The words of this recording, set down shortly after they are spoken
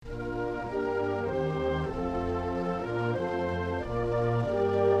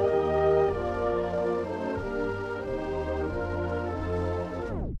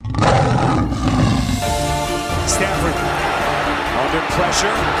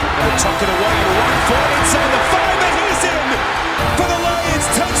They'll tuck it away and run for it inside the 5, and he's in for the Lions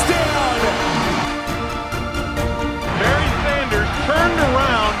touchdown. Barry Sanders turned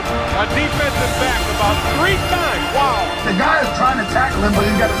around a defensive back about 3 times. Wow. The guy is trying to tackle him, but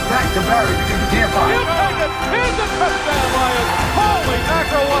he's got his back to Barry because he can't find him. He'll take it. Here's a touchdown, Lions. Holy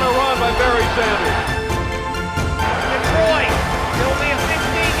mackerel, what a run by Barry Sanders. Detroit, there will be a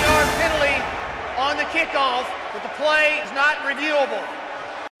 15-yard penalty on the kickoff, but the play is not reviewable.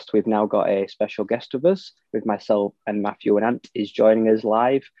 We've now got a special guest with us, with myself and Matthew and Ant is joining us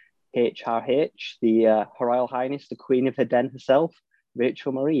live. HRH, the Her Royal Highness, the Queen of the Den herself,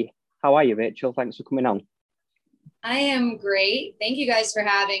 Rachel Marie. How are you, Rachel? Thanks for coming on. I am great. Thank you guys for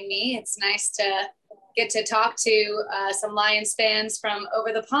having me. It's nice to get to talk to some Lions fans from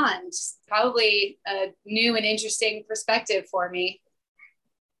over the pond. Probably a new and interesting perspective for me.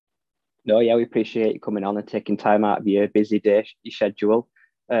 No, yeah, we appreciate you coming on and taking time out of your busy day, your schedule.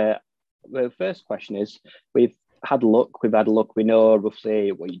 The first question is, we've had a look, we know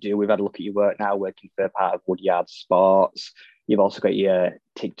roughly what you do. We've had a look at your work now, working for part of Woodyard Sports. You've also got your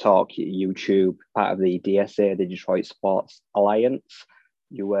TikTok, your YouTube, part of the DSA, the Detroit Sports Alliance.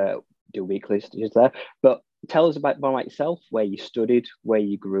 You do weekly studies there. But tell us about yourself, where you studied, where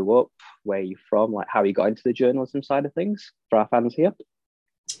you grew up, where you're from, like how you got into the journalism side of things for our fans here.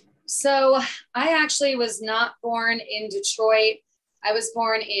 So I actually was not born in Detroit. I was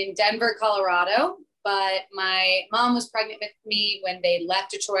born in Denver, Colorado, but my mom was pregnant with me when they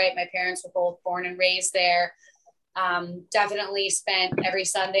left Detroit. My parents were both born and raised there. Definitely spent every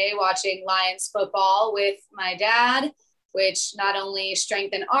Sunday watching Lions football with my dad, which not only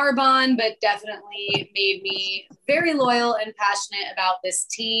strengthened our bond, but definitely made me very loyal and passionate about this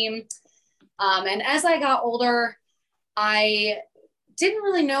team. And as I got older, I didn't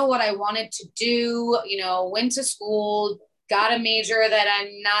really know what I wanted to do, went to school, got a major that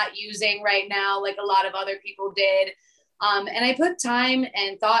I'm not using right now, like a lot of other people did. And I put time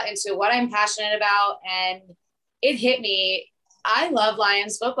and thought into what I'm passionate about, and it hit me. I love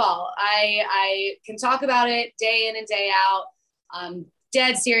Lions football. I can talk about it day in and day out. I'm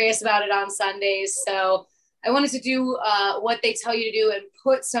dead serious about it on Sundays. So I wanted to do what they tell you to do and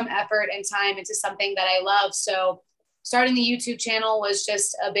put some effort and time into something that I love. So starting the YouTube channel was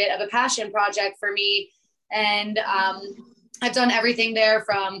just a bit of a passion project for me. And I've done everything there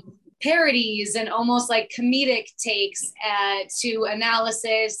from parodies and almost like comedic takes to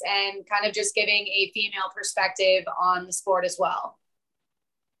analysis and kind of just giving a female perspective on the sport as well.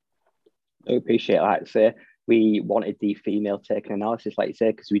 I appreciate that. So we wanted the female take and analysis, like you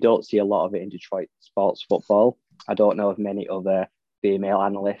say, because we don't see a lot of it in Detroit sports football. I don't know of many other female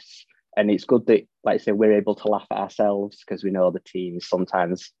analysts. And it's good that, like I say, we're able to laugh at ourselves because we know the team is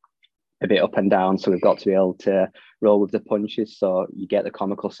sometimes a bit up and down. So we've got to be able to roll with the punches. So you get the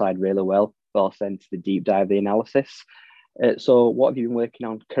comical side really well, but also into the deep dive, the analysis. So what have you been working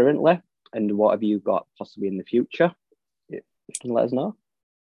on currently? And what have you got possibly in the future? You can let us know.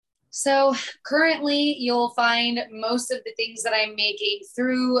 So currently you'll find most of the things that I'm making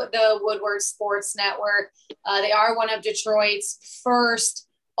through the Woodward Sports Network. They are one of Detroit's first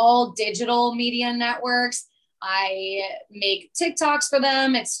all digital media networks. I make TikToks for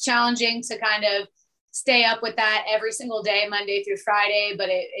them. It's challenging to kind of stay up with that every single day, Monday through Friday, but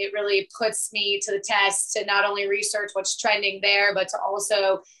it really puts me to the test to not only research what's trending there, but to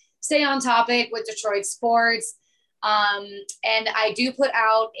also stay on topic with Detroit sports. And I do put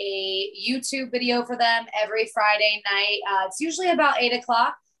out a YouTube video for them every Friday night. It's usually about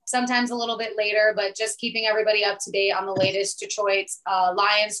 8:00, sometimes a little bit later, but just keeping everybody up to date on the latest Detroit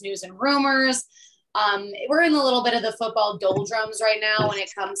Lions news and rumors. We're in a little bit of the football doldrums right now when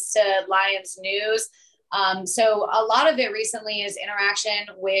it comes to Lions news. So a lot of it recently is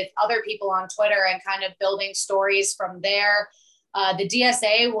interaction with other people on Twitter and kind of building stories from there. The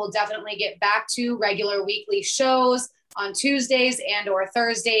DSA will definitely get back to regular weekly shows on Tuesdays and or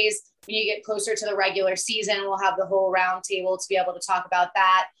Thursdays. When you get closer to the regular season, we'll have the whole round table to be able to talk about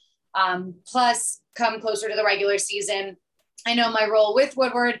that. Plus, come closer to the regular season, I know my role with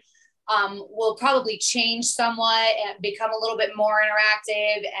Woodward will probably change somewhat and become a little bit more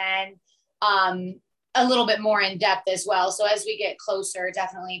interactive and a little bit more in depth as well. So as we get closer,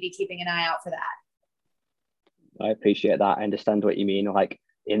 definitely be keeping an eye out for that. I appreciate that. I understand what you mean. Like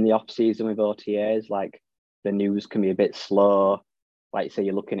in the off season with OTAs, like the news can be a bit slow. Like say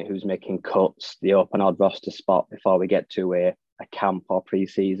you're looking at who's making cuts, the open odd roster spot before we get to a camp or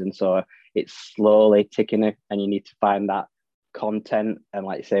pre-season. So it's slowly ticking and you need to find that content and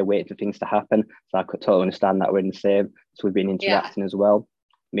like say wait for things to happen. So I could totally understand that we're in the same. So we've been interacting as well.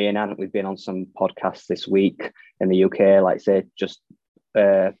 Me and Ant, we've been on some podcasts this week in the UK, like say just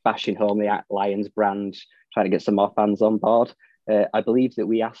bashing home the Lions brand, trying to get some more fans on board. I believe that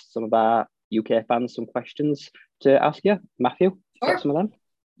we asked some of our UK fans some questions to ask you. Matthew, Sure. got some of them?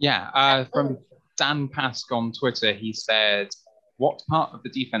 Yeah, from Dan Pask on Twitter, he said, what part of the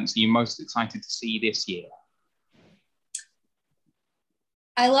defense are you most excited to see this year?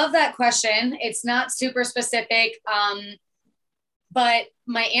 I love that question. It's not super specific, but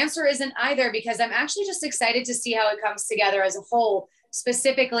my answer isn't either, because I'm actually just excited to see how it comes together as a whole,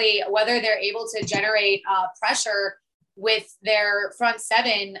 specifically whether they're able to generate pressure with their front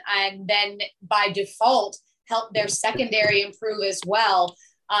seven and then by default help their secondary improve as well.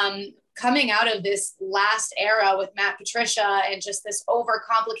 Coming out of this last era with Matt Patricia and just this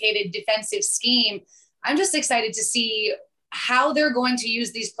overcomplicated defensive scheme, I'm just excited to see how they're going to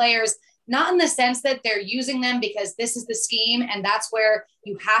use these players, not in the sense that they're using them because this is the scheme and that's where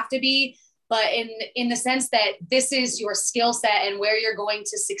you have to be, but in the sense that this is your skill set and where you're going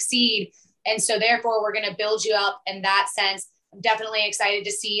to succeed. And so therefore we're going to build you up in that sense. I'm definitely excited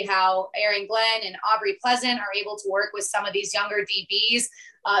to see how Aaron Glenn and Aubrey Pleasant are able to work with some of these younger DBs.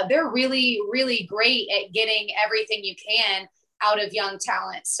 They're really, really great at getting everything you can out of young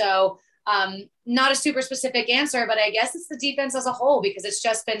talent. So not a super specific answer, but I guess it's the defense as a whole, because it's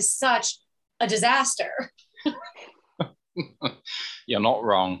just been such a disaster. You're not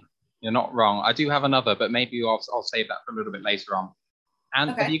wrong. You're not wrong. I do have another, but maybe I'll save that for a little bit later on. And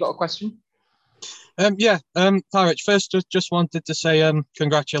Okay. Have you got a question? Hi, Rich. First, just wanted to say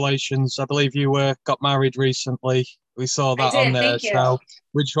congratulations. I believe you got married recently. We saw that I did, on there. thank you. So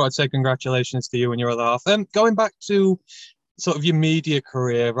we just want to say congratulations to you and your other half. Going back to sort of your media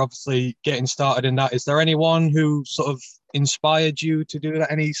career, obviously getting started in that, is there anyone who sort of inspired you to do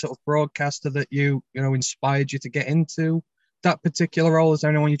that? Any sort of broadcaster that you know inspired you to get into that particular role? Is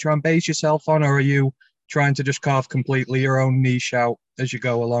there anyone you try and base yourself on, or are you trying to just carve completely your own niche out as you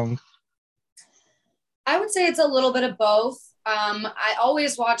go along? I would say it's a little bit of both. I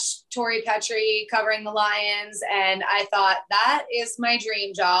always watched Tori Petrie covering the Lions, and I thought that is my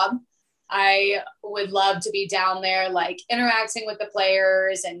dream job. I would love to be down there, like interacting with the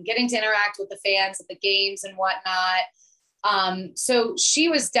players and getting to interact with the fans at the games and whatnot. So she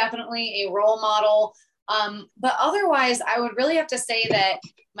was definitely a role model. But otherwise, I would really have to say that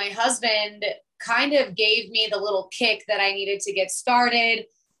my husband kind of gave me the little kick that I needed to get started.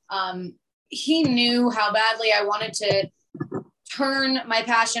 He knew how badly I wanted to turn my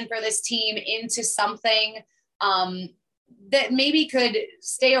passion for this team into something that maybe could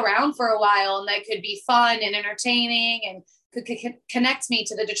stay around for a while and that could be fun and entertaining and could connect me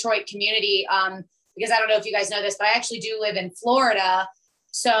to the Detroit community. Because I don't know if you guys know this, but I actually do live in Florida.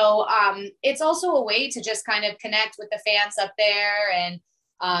 So it's also a way to just kind of connect with the fans up there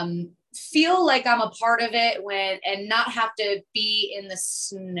and feel like I'm a part of it and not have to be in the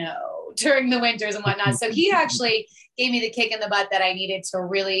snow during the winters and whatnot. So he actually gave me the kick in the butt that I needed to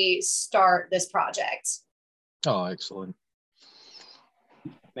really start this project. Oh, excellent.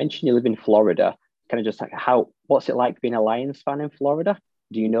 You mentioned you live in Florida. Kind of just like what's it like being a Lions fan in Florida?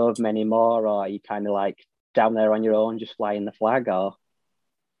 Do you know of many more, or are you kind of like down there on your own, just flying the flag? Or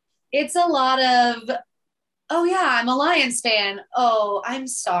it's a lot of, oh yeah, I'm a Lions fan. Oh, I'm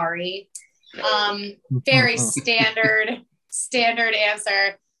sorry. Very standard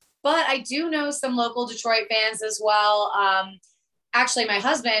answer. But I do know some local Detroit fans as well. Actually, my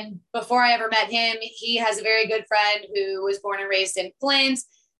husband, before I ever met him, he has a very good friend who was born and raised in Flint.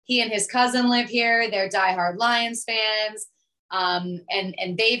 He and his cousin live here. They're diehard Lions fans.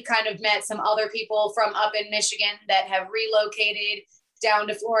 And they've kind of met some other people from up in Michigan that have relocated down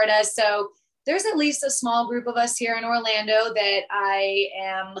to Florida. So there's at least a small group of us here in Orlando that I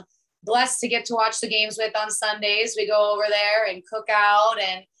am blessed to get to watch the games with on Sundays. We go over there and cook out,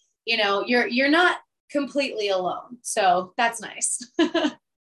 and you know, you're not completely alone. So that's nice.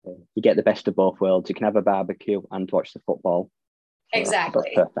 you get the best of both worlds. You can have a barbecue and watch the football. So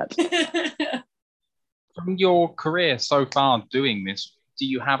Exactly. that's perfect. From your career so far doing this, do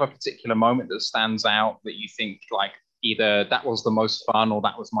you have a particular moment that stands out that you think like either that was the most fun or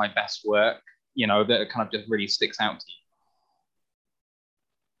that was my best work, you know, that kind of just really sticks out to you?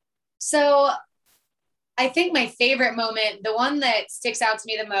 So I think my favorite moment, the one that sticks out to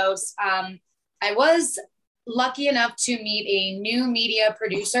me the most, I was lucky enough to meet a new media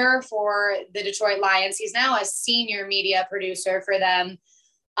producer for the Detroit Lions. He's now a senior media producer for them.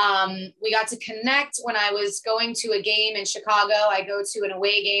 We got to connect when I was going to a game in Chicago. I go to an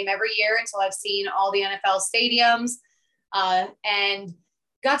away game every year until I've seen all the NFL stadiums, and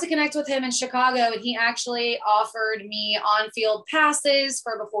got to connect with him in Chicago. And he actually offered me on-field passes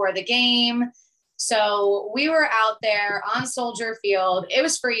for before the game. So we were out there on Soldier Field. It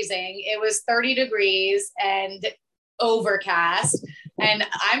was freezing. It was 30 degrees and overcast. And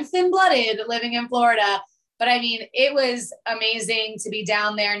I'm thin-blooded living in Florida. But I mean, it was amazing to be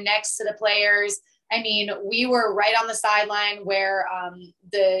down there next to the players. I mean, we were right on the sideline where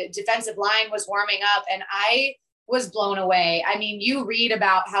the defensive line was warming up, and I was blown away. I mean, you read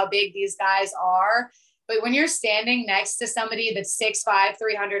about how big these guys are, but when you're standing next to somebody that's 6'5",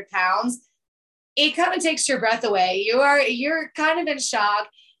 300 pounds, it kind of takes your breath away. You're kind of in shock.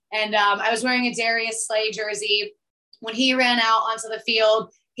 And I was wearing a Darius Slay jersey. When he ran out onto the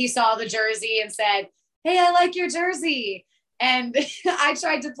field, he saw the jersey and said, "Hey, I like your jersey." And I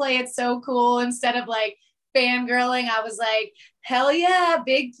tried to play it so cool. Instead of like fangirling, I was like, "Hell yeah,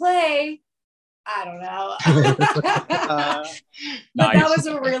 big play." I don't know. But that was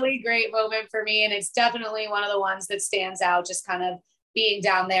a really great moment for me. And it's definitely one of the ones that stands out, just kind of being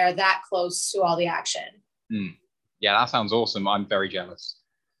down there that close to all the action. Yeah, that sounds awesome. I'm very jealous.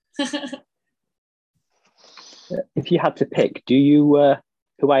 If you had to pick, who are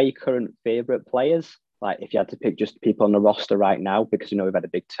your current favourite players? Like, if you had to pick just people on the roster right now, because we've had a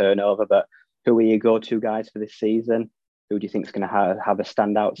big turnover, but who are your go-to guys for this season? Who do you think is going to have a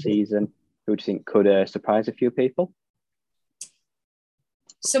standout season? Who do you think could surprise a few people?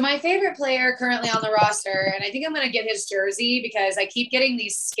 So my favorite player currently on the roster, and I think I'm going to get his jersey because I keep getting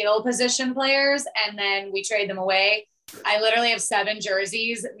these skill position players and then we trade them away. I literally have 7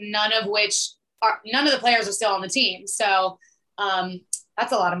 jerseys, none of the players are still on the team. So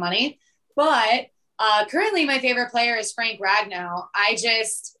that's a lot of money. But currently my favorite player is Frank Ragnow. I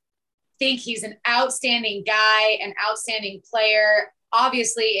just think he's an outstanding guy, an outstanding player,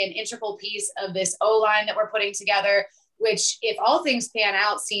 obviously an integral piece of this O-line that we're putting together, which, if all things pan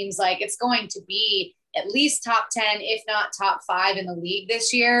out, seems like it's going to be at least top 10, if not top 5 in the league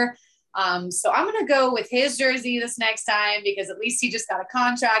this year. So I'm going to go with his jersey this next time because at least he just got a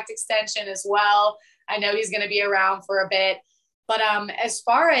contract extension as well. I know he's going to be around for a bit. But as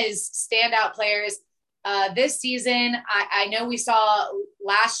far as standout players this season, I know we saw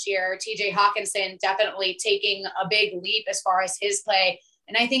last year TJ Hawkinson definitely taking a big leap as far as his play.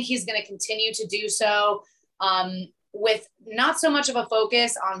 And I think he's going to continue to do so. With not so much of a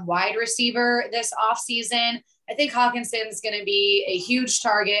focus on wide receiver this offseason. I think Hawkinson's going to be a huge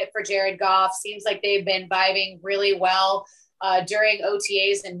target for Jared Goff. Seems like they've been vibing really well during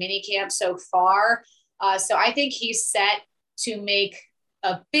OTAs and minicamp so far. So I think he's set to make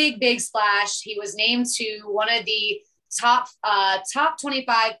a big splash. He was named to one of the top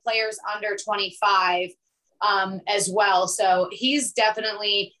 25 players under 25 as well. So he's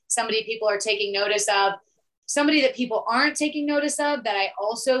definitely somebody people are taking notice of. Somebody that people aren't taking notice of that I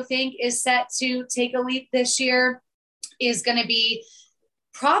also think is set to take a leap this year is going to be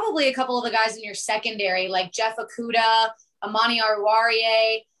probably a couple of the guys in your secondary, like Jeff Okudah, Amani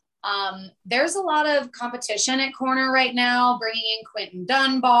Oruwariye. There's a lot of competition at corner right now, bringing in Quentin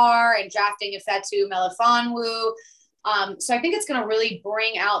Dunbar and drafting Ifeatu Melifonwu. So I think it's going to really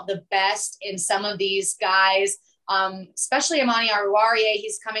bring out the best in some of these guys. Especially Amani Oruwariye,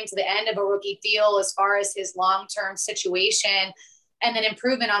 he's coming to the end of a rookie deal as far as his long-term situation, and then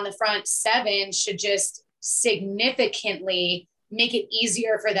improvement on the front 7 should just significantly make it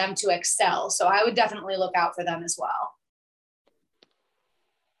easier for them to excel. So I would definitely look out for them as well.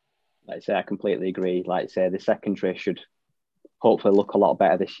 Like I say, I completely agree. Like I say, the secondary should hopefully look a lot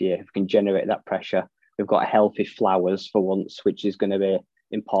better this year. If we can generate that pressure, we've got a healthy Flowers for once, which is going to be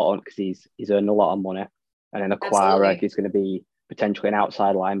important because he's earned a lot of money. And then Aquara is going to be potentially an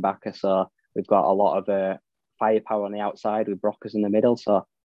outside linebacker. So we've got a lot of firepower on the outside with Brockers in the middle. So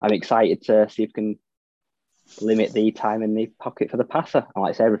I'm excited to see if we can limit the time in the pocket for the passer. And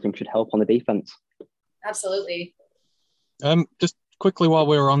like I say, everything should help on the defense. Absolutely. Just quickly while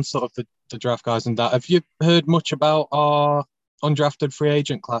we were on sort of the draft guys and that, have you heard much about our undrafted free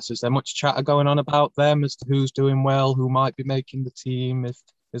agent class? Is there much chatter going on about them as to who's doing well, who might be making the team?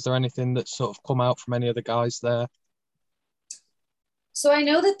 Is there anything that's sort of come out from any of the guys there? So I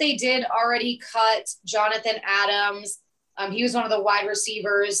know that they did already cut Jonathan Adams. He was one of the wide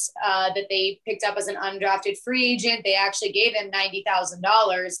receivers that they picked up as an undrafted free agent. They actually gave him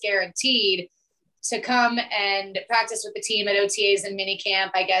 $90,000 guaranteed to come and practice with the team at OTAs and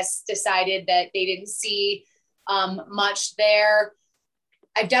minicamp. I guess decided that they didn't see much there.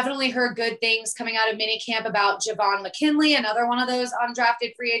 I've definitely heard good things coming out of minicamp about Javon McKinley, another one of those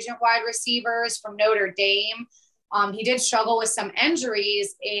undrafted free agent wide receivers from Notre Dame. He did struggle with some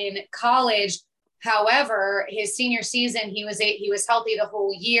injuries in college. However, his senior season, he was healthy the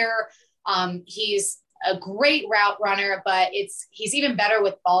whole year. He's a great route runner, but he's even better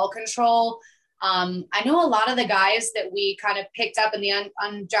with ball control. I know a lot of the guys that we kind of picked up in the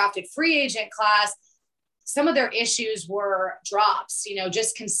undrafted free agent class, some of their issues were drops,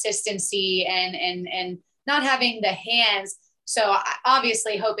 just consistency and not having the hands. So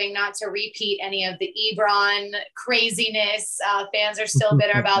obviously hoping not to repeat any of the Ebron craziness. Fans are still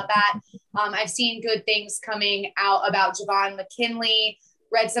bitter about that. I've seen good things coming out about Javon McKinley,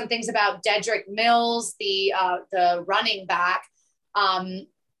 read some things about Dedrick Mills, the running back.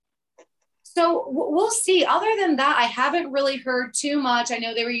 So we'll see. Other than that, I haven't really heard too much. I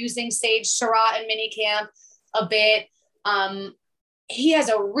know they were using Sage Surratt in minicamp a bit. He has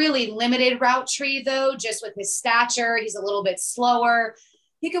a really limited route tree, though, just with his stature. He's a little bit slower.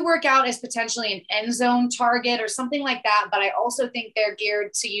 He could work out as potentially an end zone target or something like that. But I also think they're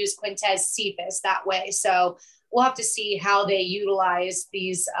geared to use Quintez Cephas that way. So we'll have to see how they utilize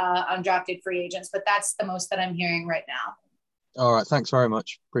these undrafted free agents. But that's the most that I'm hearing right now. All right. Thanks very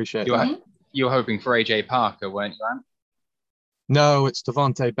much. Appreciate it. You were hoping for AJ Parker, weren't you, Ant? No, it's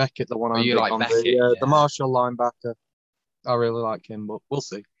Devontae Beckett, the one I'm big on. The Marshall linebacker. I really like him, but we'll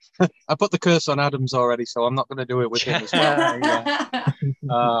see. I put the curse on Adams already, so I'm not going to do it with him as well.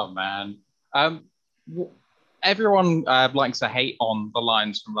 Oh, man. Everyone likes to hate on the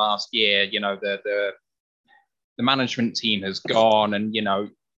Lions from last year. The management team has gone and, you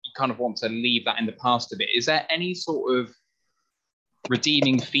kind of want to leave that in the past a bit. Is there any sort of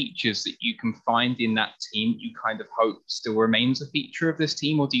redeeming features that you can find in that team you kind of hope still remains a feature of this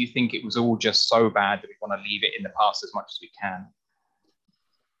team, or do you think it was all just so bad that we want to leave it in the past as much as we can?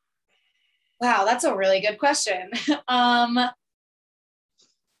 Wow, that's a really good question. I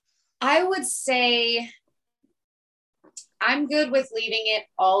would say I'm good with leaving it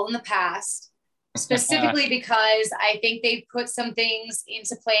all in the past, specifically because I think they've put some things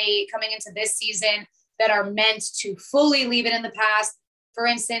into play coming into this season that are meant to fully leave it in the past. For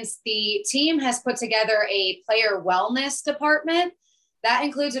instance, the team has put together a player wellness department that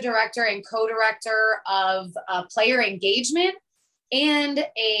includes a director and co-director of player engagement and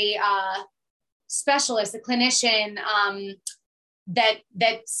a specialist, a clinician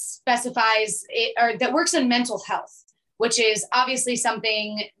that specifies it, or that works in mental health, which is obviously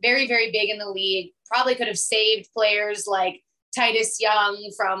something very, very big in the league. Probably could have saved players like Titus Young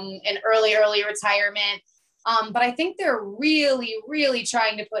from an early retirement. But I think they're really, really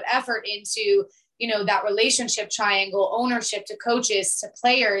trying to put effort into, that relationship triangle, ownership to coaches to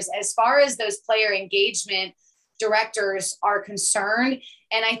players, as far as those player engagement directors are concerned.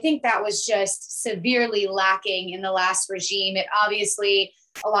 And I think that was just severely lacking in the last regime. It obviously,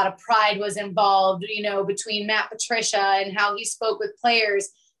 a lot of pride was involved, between Matt Patricia and how he spoke with players,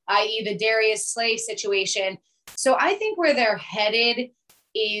 i.e. the Darius Slay situation. So I think where they're headed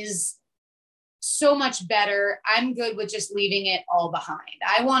is so much better. I'm good with just leaving it all behind.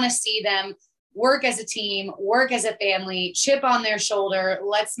 I want to see them work as a team, work as a family, chip on their shoulder.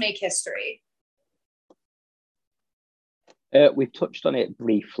 Let's make history. We've touched on it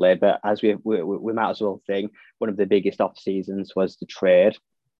briefly, but as we might as well think, one of the biggest off seasons was the trade.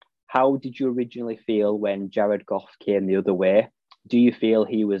 How did you originally feel when Jared Goff came the other way? Do you feel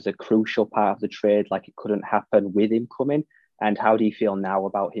he was a crucial part of the trade, like it couldn't happen with him coming? And how do you feel now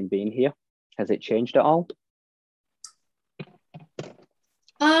about him being here? Has it changed at all?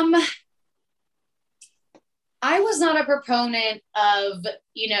 I was not a proponent of,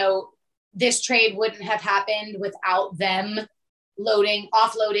 this trade wouldn't have happened without them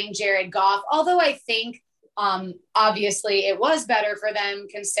offloading Jared Goff. Although I think, obviously it was better for them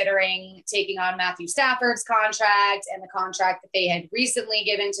considering taking on Matthew Stafford's contract and the contract that they had recently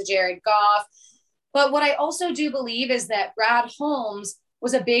given to Jared Goff. But what I also do believe is that Brad Holmes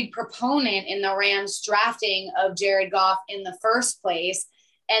was a big proponent in the Rams drafting of Jared Goff in the first place,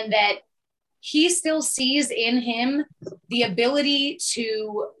 and that he still sees in him the ability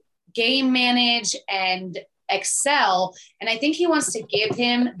to game manage and excel. And I think he wants to give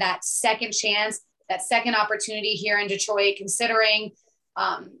him that second chance, that second opportunity here in Detroit, considering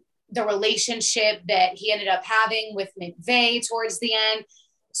the relationship that he ended up having with McVay towards the end.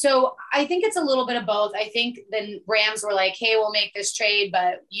 So I think it's a little bit of both. I think the Rams were like, hey, we'll make this trade,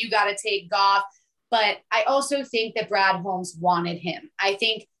 but you got to take Goff. But I also think that Brad Holmes wanted him. I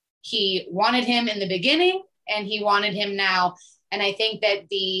think he wanted him in the beginning and he wanted him now. And I think that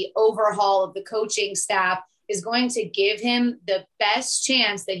the overhaul of the coaching staff is going to give him the best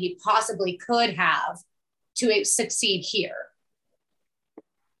chance that he possibly could have to succeed here.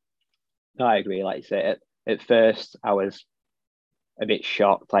 No, I agree. Like you say, at first I was a bit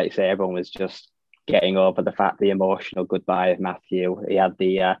shocked. Like you say, everyone was just getting over the fact, the emotional goodbye of Matthew. He had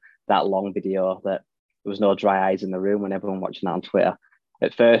that long video that there was no dry eyes in the room when everyone watching that on Twitter.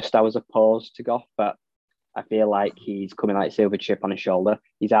 At first, I was opposed to Goff, but I feel like he's coming like silver chip on his shoulder.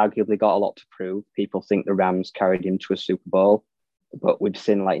 He's arguably got a lot to prove. People think the Rams carried him to a Super Bowl, but we've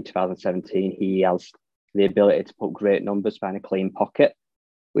seen like in 2017, he has the ability to put great numbers behind a clean pocket.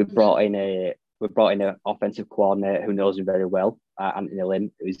 We've brought in an offensive coordinator who knows him very well, Anthony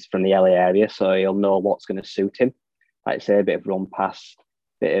Lynn, who's from the LA area, so he'll know what's going to suit him. Like I say, a bit of run pass,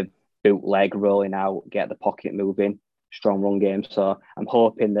 bit of bootleg rolling out, get the pocket moving, strong run game. So I'm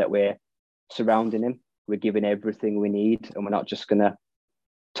hoping that we're surrounding him, we're giving everything we need, and we're not just going to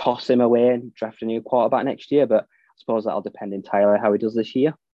toss him away and draft a new quarterback next year. But I suppose that'll depend entirely how he does this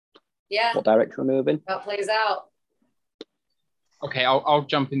year. Yeah. What direction we're moving. How it plays out. Okay, I'll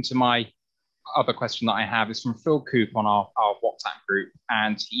jump into my other question that I have. Is from Phil Coop on our WhatsApp group,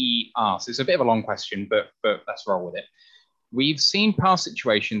 and he asks, it's a bit of a long question, but let's roll with it. We've seen past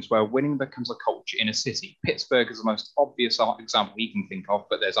situations where winning becomes a culture in a city. Pittsburgh is the most obvious example we can think of,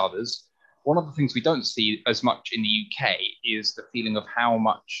 but there's others. One of the things we don't see as much in the UK is the feeling of how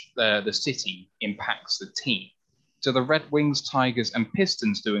much the city impacts the team. Do the Red Wings, Tigers, and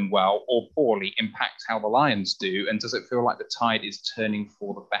Pistons doing well or poorly impact how the Lions do? And does it feel like the tide is turning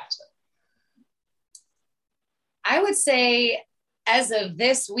for the better? I would say, as of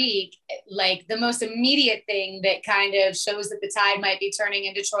this week, like the most immediate thing that kind of shows that the tide might be turning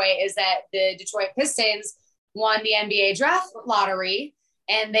in Detroit is that the Detroit Pistons won the NBA draft lottery,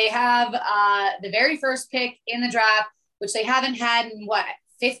 and they have the very first pick in the draft, which they haven't had in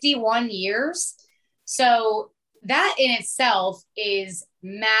 51 years. So that in itself is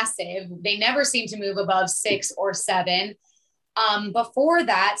massive. They never seem to move above 6 or 7. Before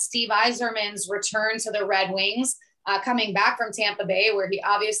that, Steve Yzerman's return to the Red Wings, coming back from Tampa Bay, where he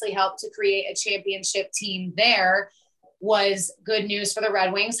obviously helped to create a championship team there, was good news for the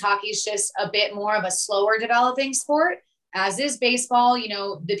Red Wings. Hockey's just a bit more of a slower developing sport, as is baseball. You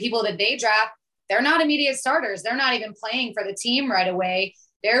know, the people that they draft, they're not immediate starters. They're not even playing for the team right away.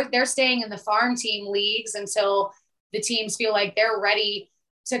 They're staying in the farm team leagues until the teams feel like they're ready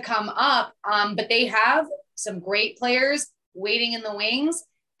to come up. But they have some great players waiting in the wings.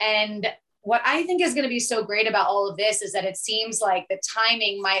 And what I think is going to be so great about all of this is that it seems like the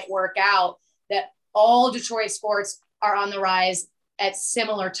timing might work out, that all Detroit sports are on the rise at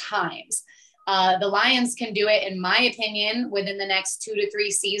similar times. The Lions can do it, in my opinion, within the next 2 to 3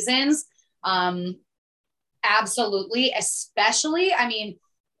 seasons. Absolutely. Especially, I mean,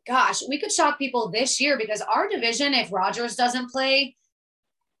 gosh, we could shock people this year because our division, if Rodgers doesn't play,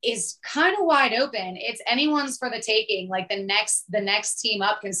 is kind of wide open. It's anyone's for the taking. Like the next team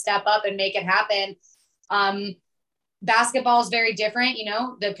up can step up and make it happen. Basketball is very different. You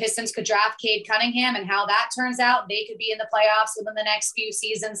know, the Pistons could draft Cade Cunningham, and how that turns out, they could be in the playoffs within the next few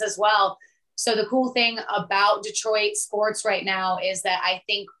seasons as well. So the cool thing about Detroit sports right now is that I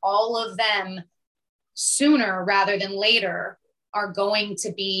think all of them sooner rather than later are going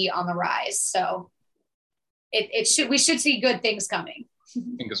to be on the rise. So we should see good things coming.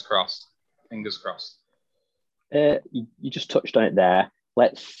 Fingers crossed. Fingers crossed. You just touched on it there.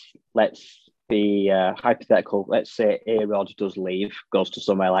 Let's be hypothetical. Let's say A-Rod does leave, goes to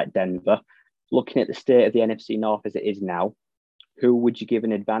somewhere like Denver. Looking at the state of the NFC North as it is now, who would you give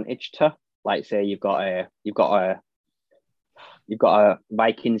an advantage to? Like, say you've got a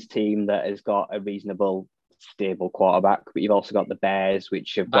Vikings team that has got a reasonable, stable quarterback, but you've also got the Bears,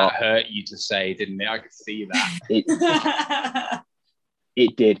 which have got. That hurt you to say, didn't it? I could see that.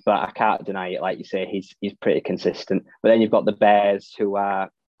 It did, but I can't deny it. Like you say, he's pretty consistent. But then you've got the Bears, who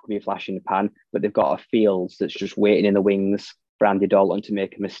could be a flash in the pan, but they've got a Fields that's just waiting in the wings for Andy Dalton to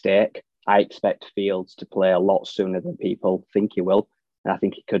make a mistake. I expect Fields to play a lot sooner than people think he will, and I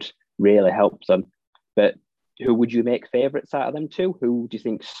think he could really help them. But who would you make favourites out of them two? Who do you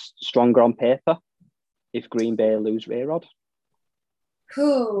think's stronger on paper if Green Bay lose A-Rod?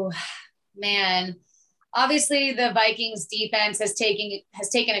 Whew, man. Obviously, the Vikings defense has taken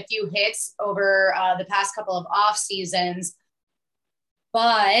a few hits over the past couple of off seasons.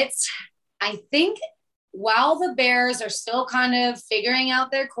 But I think while the Bears are still kind of figuring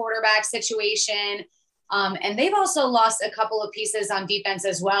out their quarterback situation, and they've also lost a couple of pieces on defense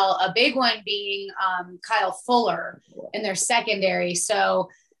as well, a big one being Kyle Fuller in their secondary. So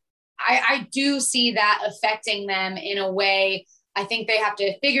I do see that affecting them in a way. I think they have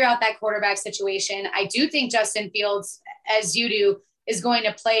to figure out that quarterback situation. I do think Justin Fields, as you do, is going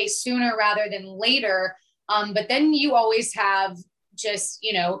to play sooner rather than later. But then you always have just,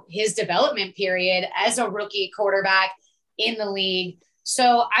 you know, his development period as a rookie quarterback in the league.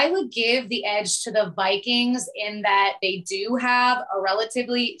 So I would give the edge to the Vikings in that they do have a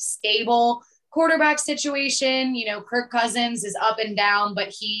relatively stable quarterback situation, Kirk Cousins is up and down, but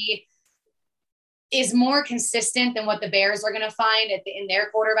he is more consistent than what the Bears are going to find in their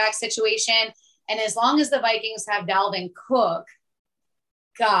quarterback situation. And as long as the Vikings have Dalvin Cook,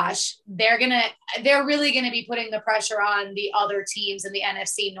 gosh, they're really going to be putting the pressure on the other teams in the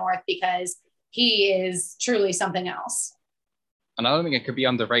NFC North because he is truly something else. And I don't think it could be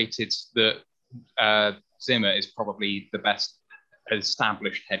underrated that Zimmer is probably the best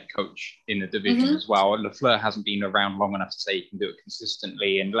established head coach in the division as well. LaFleur hasn't been around long enough to say he can do it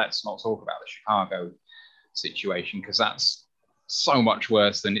consistently. And let's not talk about the Chicago situation, because that's so much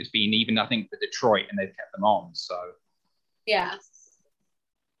worse than it's been even, I think, for Detroit, and they've kept them on. So, yeah.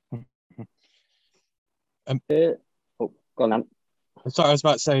 Go on, Ant. Sorry, I was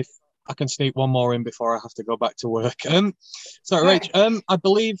about to say, I can sneak one more in before I have to go back to work. Sorry, Rach, I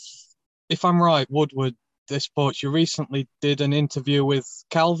believe, if I'm right, Woodward, this Sports, you recently did an interview with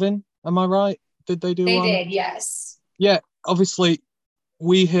Calvin. Am I right? Did they do one? They did, yes. Yeah, obviously,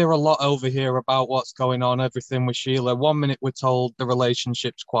 we hear a lot over here about what's going on, everything with Sheila. 1 minute we're told the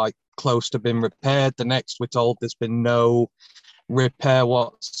relationship's quite close to being repaired. The next we're told there's been no repair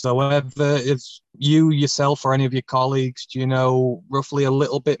whatsoever. If you yourself or any of your colleagues, do you know roughly a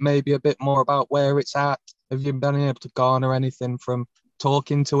little bit, maybe a bit more about where it's at? Have you been able to garner anything from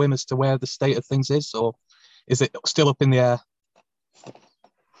talking to him as to where the state of things is, or is it still up in the air?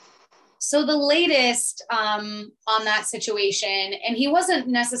 So the latest on that situation, and he wasn't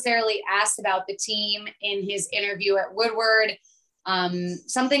necessarily asked about the team in his interview at Woodward.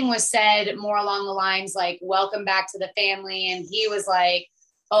 Something was said more along the lines like, welcome back to the family. And he was like,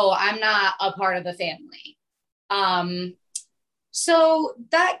 oh, I'm not a part of the family. So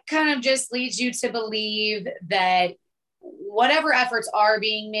that kind of just leads you to believe that whatever efforts are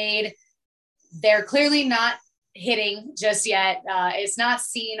being made, they're clearly not hitting just yet. It's not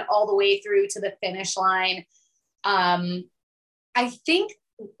seen all the way through to the finish line. I think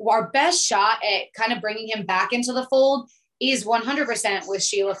our best shot at kind of bringing him back into the fold is 100% with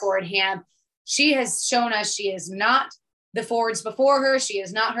Sheila Ford-Hamp. She has shown us she is not the Fords before her. She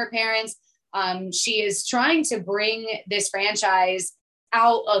is not her parents. She is trying to bring this franchise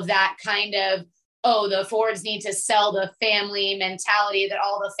out of that kind of, oh, the Fords need to sell the family mentality that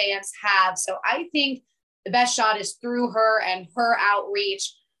all the fans have. So I think the best shot is through her and her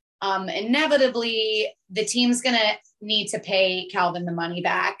outreach. Inevitably, the team's going to need to pay Calvin the money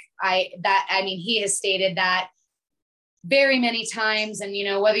back. He has stated that very many times. And,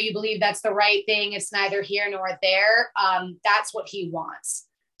 whether you believe that's the right thing, it's neither here nor there. That's what he wants.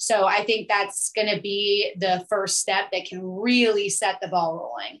 So I think that's going to be the first step that can really set the ball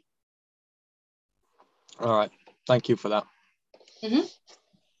rolling. All right. Thank you for that. Mm-hmm.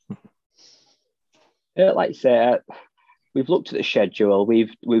 Like I say, we've looked at the schedule.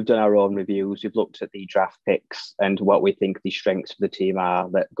 We've done our own reviews. We've looked at the draft picks and what we think the strengths of the team are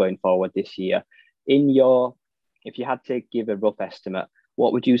that going forward this year. If you had to give a rough estimate,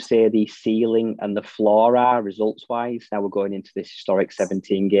 what would you say the ceiling and the floor are results-wise? Now we're going into this historic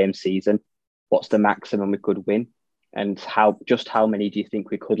 17-game season. What's the maximum we could win? And how many do you think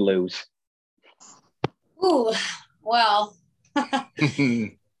we could lose? Ooh, well,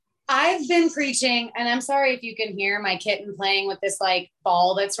 I've been preaching, and I'm sorry if you can hear my kitten playing with this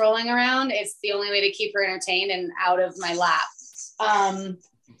ball that's rolling around. It's the only way to keep her entertained and out of my lap.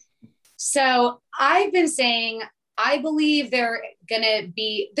 So I've been saying, I believe they're going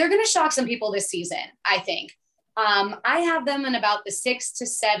to shock some people this season, I think. I have them in about the 6 to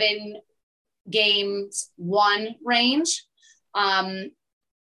 7 games won range.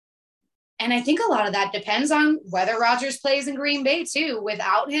 And I think a lot of that depends on whether Rodgers plays in Green Bay too.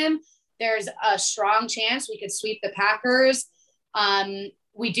 Without him, there's a strong chance we could sweep the Packers.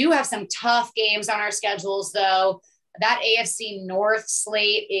 We do have some tough games on our schedules though. That AFC North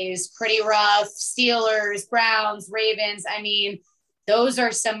slate is pretty rough. Steelers, Browns, Ravens. Those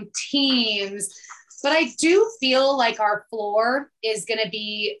are some teams, but I do feel like our floor is going to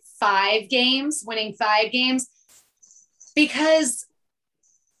be 5 games, winning 5 games, because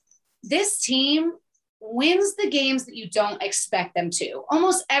this team wins the games that you don't expect them to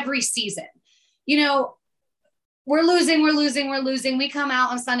almost every season. We're losing. We come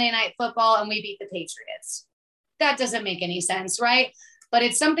out on Sunday Night Football and we beat the Patriots. That doesn't make any sense, right? But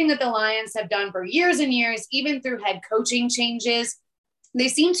it's something that the Lions have done for years and years, even through head coaching changes. They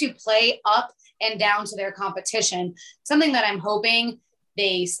seem to play up and down to their competition, something that I'm hoping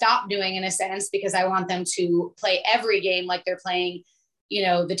they stop doing in a sense, because I want them to play every game like they're playing,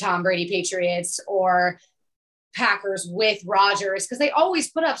 the Tom Brady Patriots or Packers with Rodgers, because they always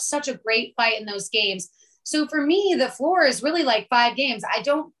put up such a great fight in those games. So for me, the floor is really 5 games. I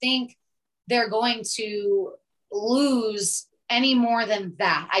don't think they're going to lose any more than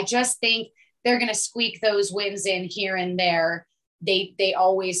that. I just think they're going to squeak those wins in here and there. They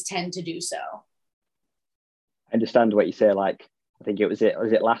always tend to do so. I understand what you say. Like, I think was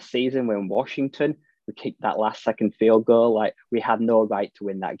it last season when Washington, we kicked that last second field goal. Like, we had no right to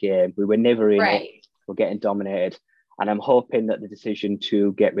win that game. We were never in it. We're getting dominated. And I'm hoping that the decision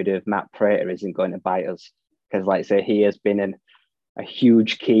to get rid of Matt Prater isn't going to bite us. Because, like I say, he has been a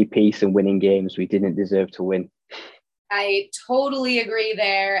huge key piece in winning games we didn't deserve to win. I totally agree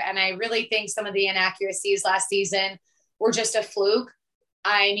there. And I really think some of the inaccuracies last season were just a fluke.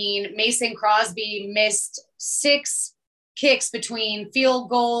 I mean, Mason Crosby missed 6 kicks between field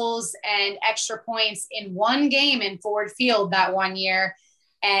goals and extra points in one game in Ford Field that one year.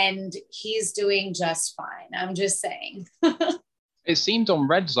 And he's doing just fine. I'm just saying. It seemed on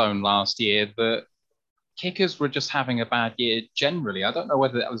Red Zone last year that kickers were just having a bad year generally. I don't know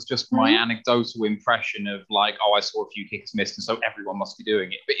whether that was just my anecdotal impression of like, oh, I saw a few kickers missed, and so everyone must be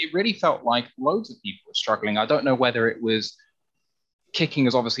doing it. But it really felt like loads of people were struggling. I don't know whether it was kicking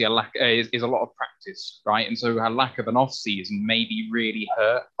is obviously is a lot of practice, right? And so a lack of an off season maybe really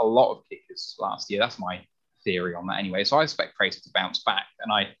hurt a lot of kickers last year. That's my theory on that anyway. So I expect Prater to bounce back,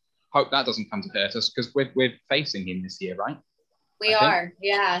 and I hope that doesn't come to hurt us because we're facing him this year, right? We are,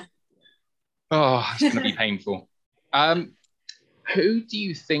 yeah. Oh, it's going to be painful. Who do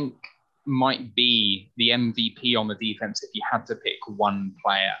you think might be the MVP on the defense if you had to pick one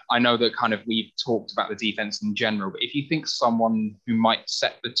player? I know that kind of we've talked about the defense in general, but if you think someone who might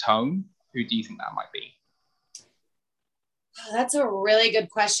set the tone, who do you think that might be? That's a really good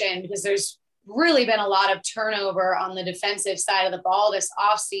question because there's really been a lot of turnover on the defensive side of the ball this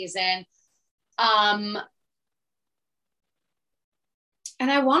offseason. And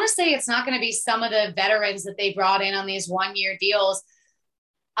I want to say it's not going to be some of the veterans that they brought in on these one-year deals.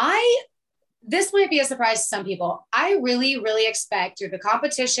 This might be a surprise to some people. I really, really expect through the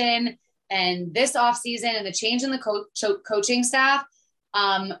competition and this offseason and the change in the coaching staff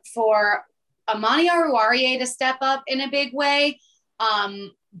for Amani Oruwariye to step up in a big way.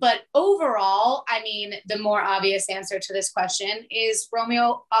 But overall, I mean, the more obvious answer to this question is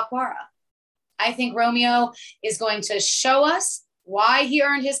Romeo Okwara. I think Romeo is going to show us why he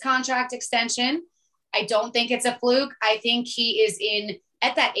earned his contract extension. I don't think it's a fluke. I think he is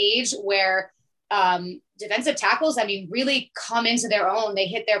at that age where defensive tackles, I mean, really come into their own. They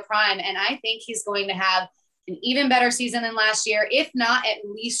hit their prime. And I think he's going to have an even better season than last year, if not at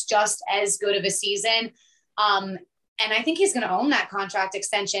least just as good of a season. And I think he's going to own that contract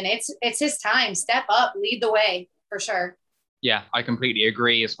extension. It's his time. Step up, lead the way for sure. Yeah, I completely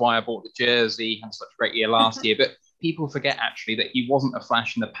agree. It's why I bought the jersey. He had such a great year last year. But people forget actually that he wasn't a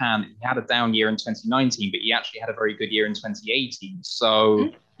flash in the pan. He had a down year in 2019, but he actually had a very good year in 2018.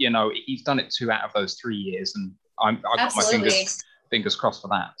 So, he's done it 2 out of those 3 years. And I've got my fingers crossed for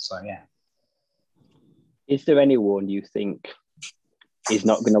that. So, yeah. Is there anyone you think is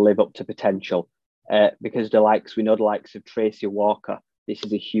not going to live up to potential? Because we know the likes of Tracy Walker, this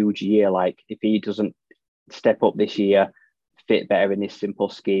is a huge year. Like, if he doesn't step up this year, fit better in this simple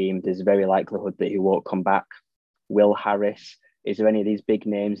scheme, there's a very likelihood that he won't come back. Will Harris, is there any of these big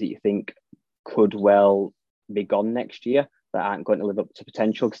names that you think could well be gone next year that aren't going to live up to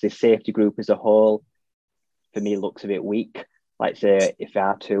potential? Because this safety group as a whole, for me, looks a bit weak. Like, say, if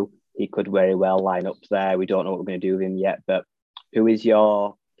R2, he could very well line up there. We don't know what we're going to do with him yet, but who is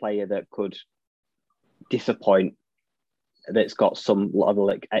your player that could disappoint, that's got some level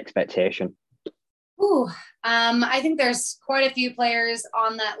of expectation? I think there's quite a few players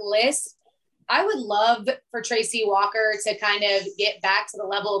on that list. I would love for Tracy Walker to kind of get back to the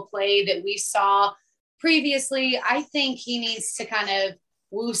level of play that we saw previously. I think he needs to kind of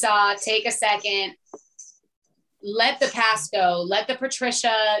woosah, take a second, let the pass go, let the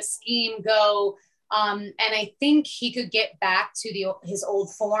Patricia scheme go. And I think he could get back to his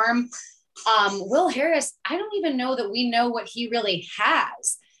old form. Will Harris, I don't even know that we know what he really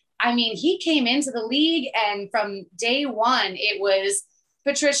has. I mean, he came into the league and from day one, it was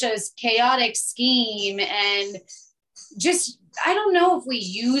Patricia's chaotic scheme. And just, I don't know if we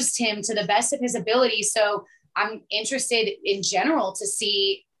used him to the best of his ability. So I'm interested in general to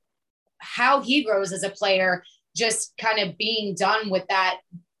see how he grows as a player, just kind of being done with that,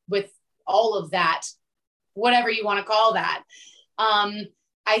 with all of that, whatever you want to call that.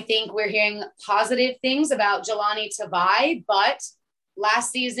 I think we're hearing positive things about Jelani Tavai, but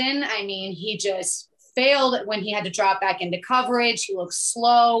last season, I mean, he just failed when he had to drop back into coverage. He looked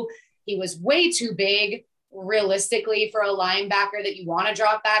slow. He was way too big, realistically, for a linebacker that you want to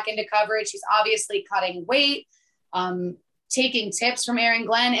drop back into coverage. He's obviously cutting weight. taking tips from Aaron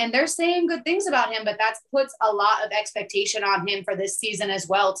Glenn, and they're saying good things about him, but that puts a lot of expectation on him for this season as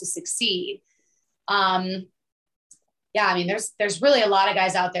well to succeed. Yeah, I mean, there's really a lot of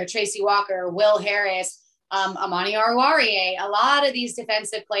guys out there. Tracy Walker, Will Harris, Amani Aruarie. A lot of these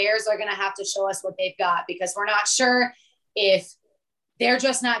defensive players are going to have to show us what they've got, because we're not sure if they're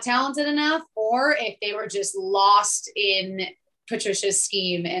just not talented enough or if they were just lost in Patricia's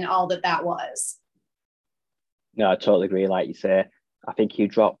scheme and all that was. No, I totally agree. Like you say, I think he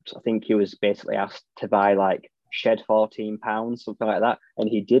was basically asked to buy, like, shed 14 pounds, something like that. And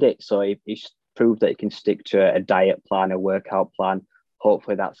he did it. So he proved that he can stick to a diet plan, a workout plan.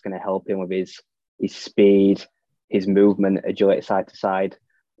 Hopefully that's going to help him with his speed, his movement, agility side to side.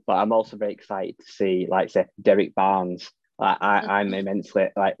 But I'm also very excited to see, like, say, Derek Barnes. I'm immensely,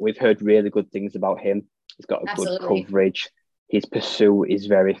 like, we've heard really good things about him. He's got a good coverage. His pursuit is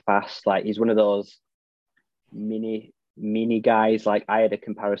very fast. Like, he's one of those mini guys. Like, I had a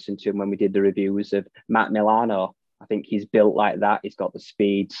comparison to him when we did the reviews of Matt Milano. I think he's built like that. He's got the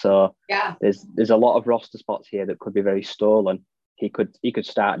speed. So yeah, there's a lot of roster spots here that could be very stolen. He could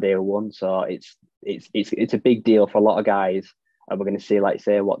start day one. So it's a big deal for a lot of guys. And we're going to see, like,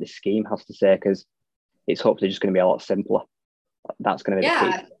 say, what this scheme has to say, because it's hopefully just going to be a lot simpler. That's going to be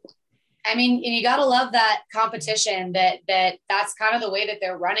the key. I mean, and you got to love that competition, that's kind of the way that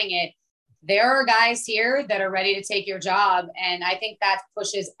they're running it. There are guys here that are ready to take your job. And I think that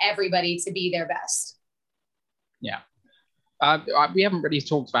pushes everybody to be their best. Yeah. We haven't really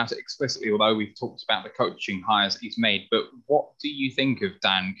talked about it explicitly, although we've talked about the coaching hires that he's made. But what do you think of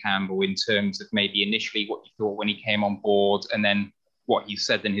Dan Campbell in terms of maybe initially what you thought when he came on board, and then what he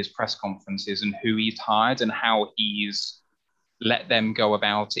said in his press conferences, and who he's hired and how he's let them go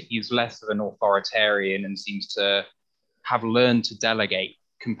about it? He's less of an authoritarian and seems to have learned to delegate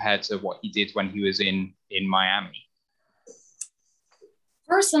compared to what he did when he was in Miami.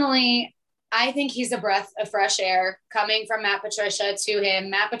 Personally, I think he's a breath of fresh air coming from Matt Patricia to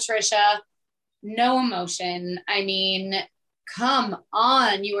him. Matt Patricia, no emotion. I mean, come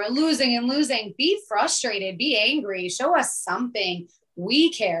on. You are losing and losing. Be frustrated. Be angry. Show us something.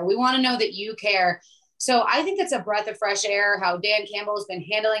 We care. We want to know that you care. So I think it's a breath of fresh air how Dan Campbell has been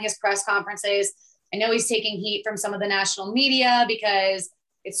handling his press conferences. I know he's taking heat from some of the national media because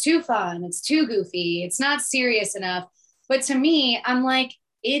it's too fun. It's too goofy. It's not serious enough. But to me, I'm like,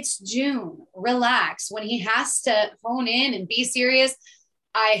 it's June. Relax. When he has to hone in and be serious,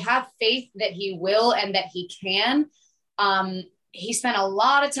 I have faith that he will and that he can. He spent a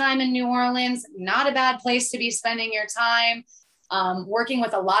lot of time in New Orleans, not a bad place to be spending your time, working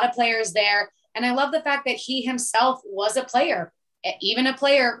with a lot of players there. And I love the fact that he himself was a player, even a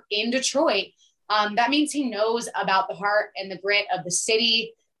player in Detroit. That means he knows about the heart and the grit of the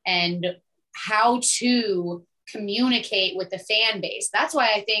city and how to communicate with the fan base. That's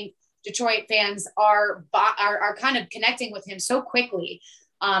why I think Detroit fans are kind of connecting with him so quickly.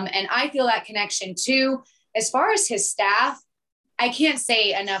 And I feel that connection too. As far as his staff, I can't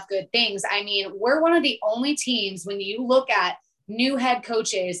say enough good things. I mean, we're one of the only teams, when you look at new head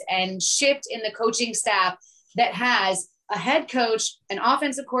coaches and shift in the coaching staff, that has a head coach, an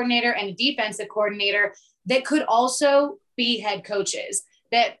offensive coordinator, and a defensive coordinator that could also be head coaches,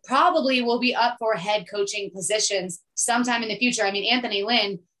 that probably will be up for head coaching positions sometime in the future. I mean, Anthony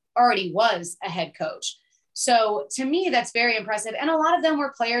Lynn already was a head coach. So to me, that's very impressive. And a lot of them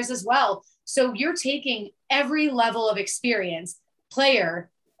were players as well. So you're taking every level of experience, player,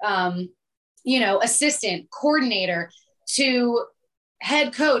 assistant, coordinator, to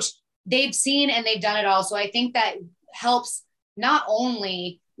head coach. They've seen and they've done it all. So I think that helps not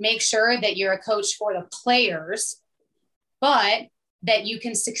only make sure that you're a coach for the players, but that you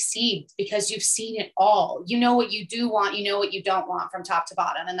can succeed because you've seen it all. You know what you do want, you know what you don't want from top to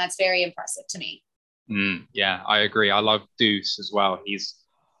bottom. And that's very impressive to me. Yeah, I agree. I love Deuce as well.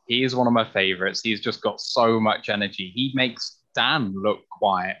 He is one of my favorites. He's just got so much energy. He makes Dan look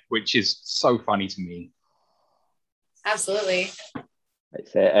quiet, which is so funny to me. Absolutely.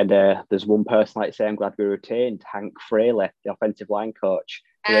 And there's one person, like say, I'm glad we retained, Hank Fraley, the offensive line coach.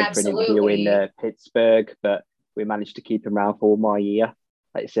 He went for an interview in Pittsburgh, but we managed to keep him around for 1 more year,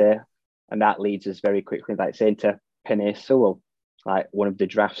 like say. And that leads us very quickly, like saying, to Penei Sewell, like one of the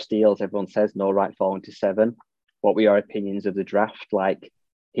draft steals. Everyone says no right falling to 7. What were your opinions of the draft? Like,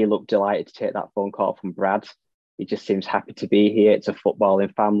 he looked delighted to take that phone call from Brad. He just seems happy to be here. It's a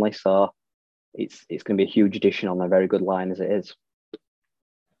footballing family, so it's going to be a huge addition on a very good line as it is.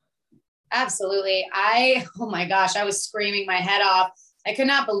 Absolutely. Oh my gosh, I was screaming my head off. I could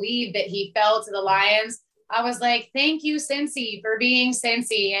not believe that he fell to the Lions. I was like, thank you, Cincy, for being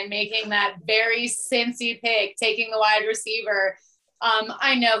Cincy and making that very Cincy pick, taking the wide receiver.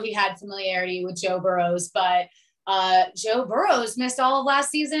 I know he had familiarity with Joe Burrows, but Joe Burrows missed all of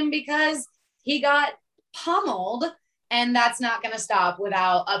last season because he got pummeled, and that's not going to stop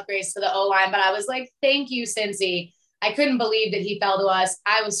without upgrades to the O-line. But I was like, thank you, Cincy. I couldn't believe that he fell to us.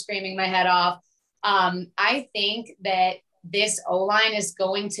 I was screaming my head off. I think that this O-line is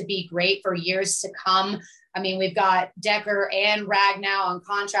going to be great for years to come. I mean, we've got Decker and Ragnow on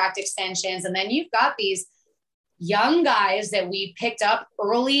contract extensions, and then you've got these young guys that we picked up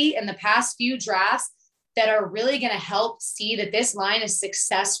early in the past few drafts that are really going to help see that this line is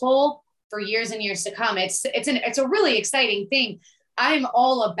successful for years and years to come. It's a really exciting thing. I'm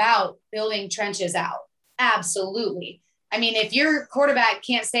all about building trenches out. Absolutely. I mean, if your quarterback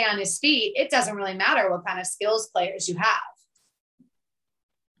can't stay on his feet, it doesn't really matter what kind of skills players you have.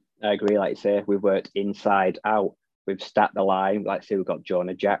 I agree. Like I say, we've worked inside out. We've stacked the line. Like I say, we've got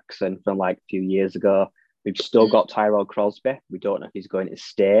Jonah Jackson from like a few years ago. We've still got Tyrell Crosby. We don't know if he's going to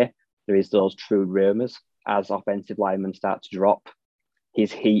stay. There is those true rumours. As offensive linemen start to drop,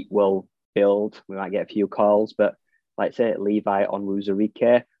 his heat will build. We might get a few calls, but like I say, Levi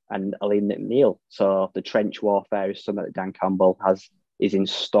Onwuzurike and Aleem McNeil. So the trench warfare is something that Dan Campbell is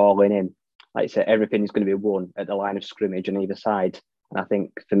installing in. Like I say, everything is going to be won at the line of scrimmage on either side. And I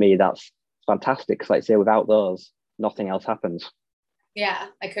think for me, that's fantastic. Because like I say, without those, nothing else happens. Yeah,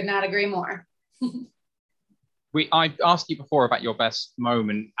 I could not agree more. I asked you before about your best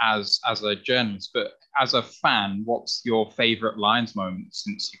moment as a journalist, but as a fan, what's your favourite Lions moment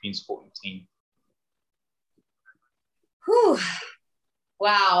since you've been supporting the team? Whew.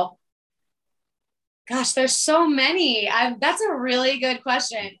 Wow. Gosh, there's so many. That's a really good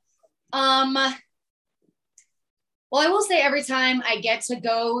question. Well, I will say every time I get to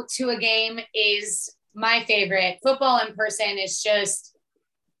go to a game is my favorite. Football in person is just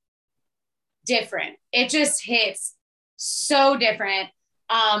different. It just hits so different.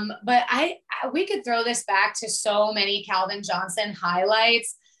 But we could throw this back to so many Calvin Johnson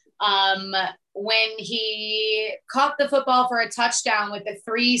highlights. When he caught the football for a touchdown with the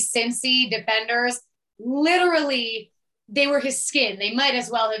 3 Cincy defenders, literally they were his skin. They might as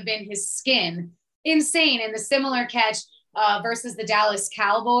well have been his skin. Insane. And the similar catch versus the Dallas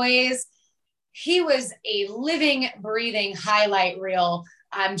Cowboys, he was a living, breathing highlight reel.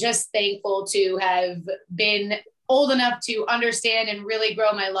 I'm just thankful to have been old enough to understand and really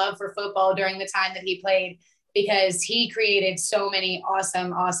grow my love for football during the time that he played, because he created so many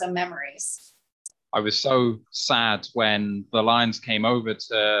awesome, awesome memories. I was so sad when the Lions came over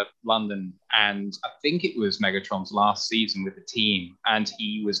to London, and I think it was Megatron's last season with the team, and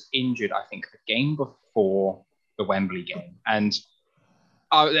he was injured, I think, the game before the Wembley game. And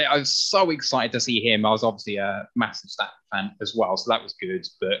I was so excited to see him. I was obviously a massive Stafford fan as well, so that was good.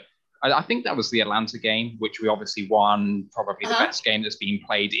 But I think that was the Atlanta game, which we obviously won, probably the best game that's been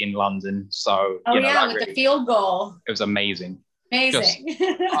played in London. So, with the field goal. It was amazing. Amazing.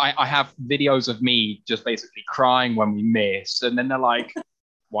 I have videos of me just basically crying when we miss. And then they're like,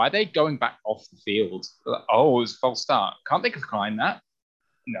 why are they going back off the field? Like, oh, it was a false start. Can't they decline that?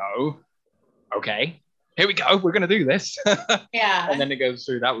 No. Okay. Here we go. We're going to do this. Yeah. And then it goes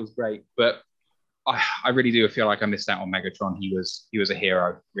through. That was great. But I really do feel like I missed out on Megatron. He was a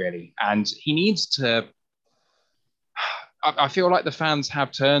hero, really. And he needs to... I feel like the fans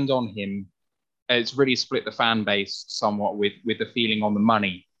have turned on him. It's really split the fan base somewhat with the feeling on the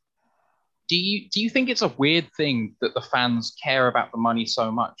money. Do you think it's a weird thing that the fans care about the money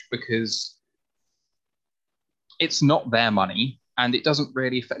so much? Because it's not their money, and it doesn't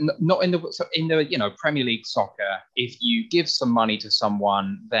really not in the Premier League soccer. If you give some money to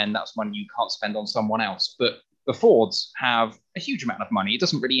someone, then that's money you can't spend on someone else. But the Fords have a huge amount of money. It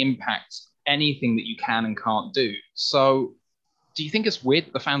doesn't really impact anything that you can and can't do. So, do you think it's weird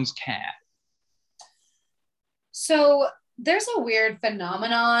that the fans care? So there's a weird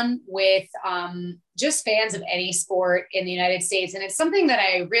phenomenon with just fans of any sport in the United States. And it's something that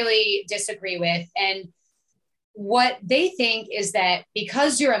I really disagree with. And what they think is that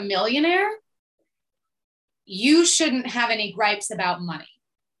because you're a millionaire, you shouldn't have any gripes about money.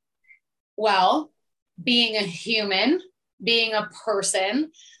 Well, being a human, being a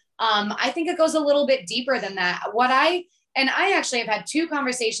person, I think it goes a little bit deeper than that. I actually have had 2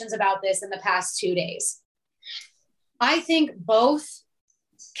 conversations about this in the past 2 days. I think both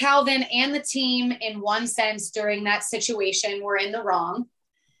Calvin and the team, in one sense, during that situation, were in the wrong.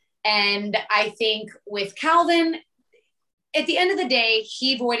 And I think with Calvin, at the end of the day,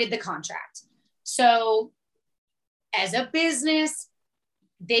 he voided the contract. So as a business,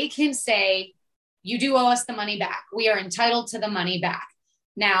 they can say, you do owe us the money back. We are entitled to the money back.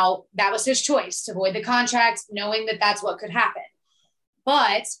 Now, that was his choice to void the contract, knowing that that's what could happen.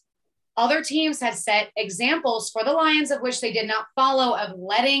 But other teams had set examples for the Lions of which they did not follow, of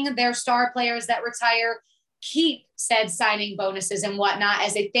letting their star players that retire keep said signing bonuses and whatnot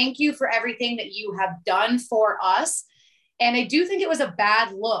as a thank you for everything that you have done for us. And I do think it was a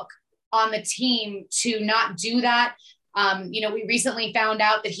bad look on the team to not do that. We recently found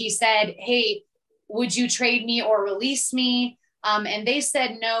out that he said, hey, would you trade me or release me? And they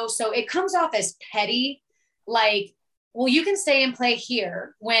said no. So it comes off as petty, like, well, you can stay and play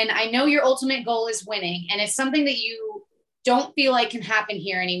here when I know your ultimate goal is winning, and it's something that you don't feel like can happen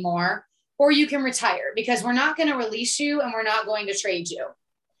here anymore, or you can retire, because we're not going to release you and we're not going to trade you.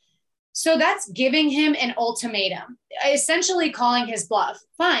 So that's giving him an ultimatum, essentially calling his bluff.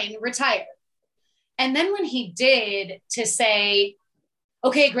 Fine, retire. And then when he did, to say,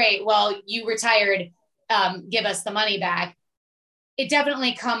 okay, great, well, you retired, give us the money back, it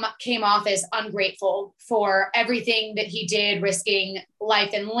definitely came off as ungrateful for everything that he did, risking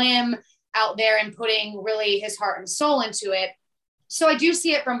life and limb out there and putting really his heart and soul into it. So I do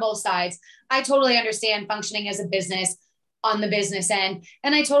see it from both sides. I totally understand functioning as a business on the business end.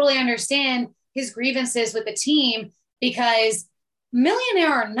 And I totally understand his grievances with the team, because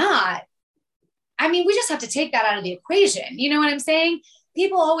millionaire or not, I mean, we just have to take that out of the equation. You know what I'm saying?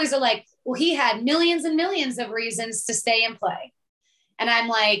 People always are like, well, he had millions and millions of reasons to stay and play. And I'm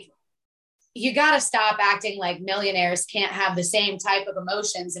like, you got to stop acting like millionaires can't have the same type of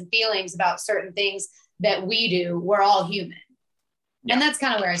emotions and feelings about certain things that we do. We're all human. Yeah. And that's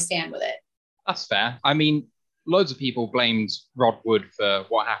kind of where I stand with it. That's fair. I mean, loads of people blamed Rod Wood for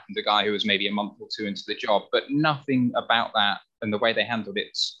what happened to a guy who was maybe a month or two into the job, but nothing about that and the way they handled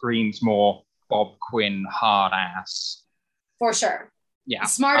it screams more Bob Quinn hard ass. For sure. Yeah. The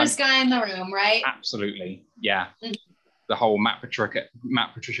smartest guy in the room, right? Absolutely. Yeah. Mm-hmm. The whole Matt Patricia,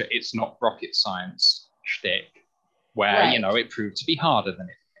 it's not rocket science shtick, where, right, it proved to be harder than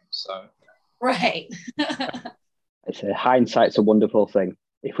it became. So, right. It's hindsight's a wonderful thing.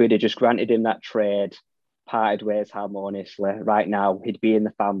 If we'd have just granted him that trade, parted ways harmoniously, right now he'd be in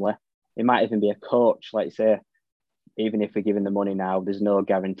the family. He might even be a coach, like you say. Even if we're giving the money now, there's no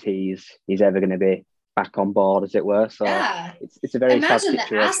guarantees he's ever going to be back on board, as it were. So yeah, it's a very sad situation.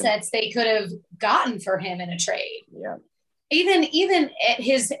 Imagine the assets they could have gotten for him in a trade. Yeah. Even at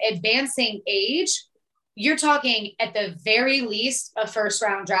his advancing age, you're talking at the very least a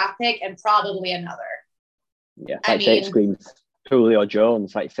first-round draft pick and probably another. Yeah, it screams Julio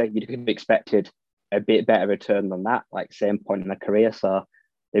Jones. Like you said, you could have expected a bit better return than that, like same point in their career. So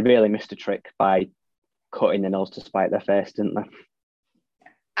they really missed a trick by cutting their nose to spite their face, didn't they?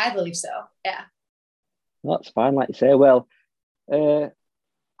 I believe so, yeah. That's fine, like you say. Well,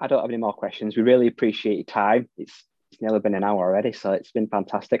 I don't have any more questions. We really appreciate your time. It's nearly been an hour already, so it's been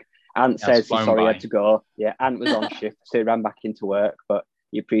fantastic. Ant says he's sorry he had to go. Yeah, Ant was on shift, so he ran back into work, but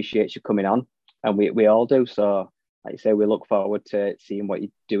he appreciates you coming on, and we all do. So, like you say, we look forward to seeing what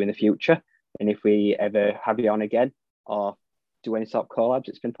you do in the future. And if we ever have you on again or do any sort of collabs,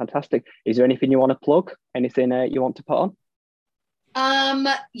 it's been fantastic. Is there anything you want to plug? Anything you want to put on?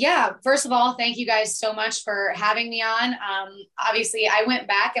 Yeah, first of all, thank you guys so much for having me on. Obviously I went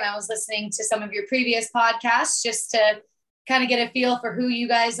back and I was listening to some of your previous podcasts just to kind of get a feel for who you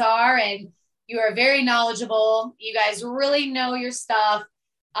guys are, and you are very knowledgeable. You guys really know your stuff.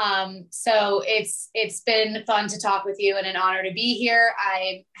 So it's been fun to talk with you and an honor to be here.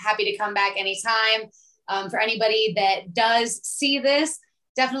 I'm happy to come back anytime. For anybody that does see this,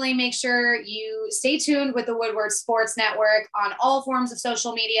 definitely make sure you stay tuned with the Woodward Sports Network on all forms of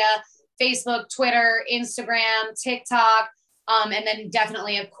social media, Facebook, Twitter, Instagram, TikTok, and then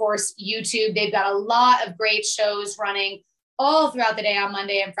definitely, of course, YouTube. They've got a lot of great shows running all throughout the day on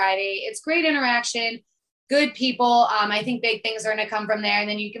Monday and Friday. It's great interaction, good people. I think big things are going to come from there. And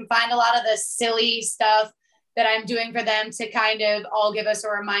then you can find a lot of the silly stuff that I'm doing for them to kind of all give us a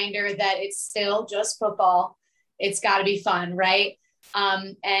reminder that it's still just football. It's got to be fun, right?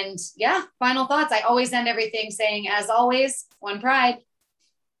 And yeah, final thoughts. I always end everything saying, as always, one pride.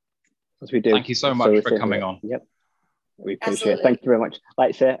 As we do. Thank you so much for coming on. Yep. We appreciate it. Thank you very much.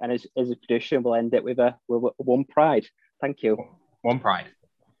 Like I say, and as a tradition, we'll end it with one pride. Thank you. One pride.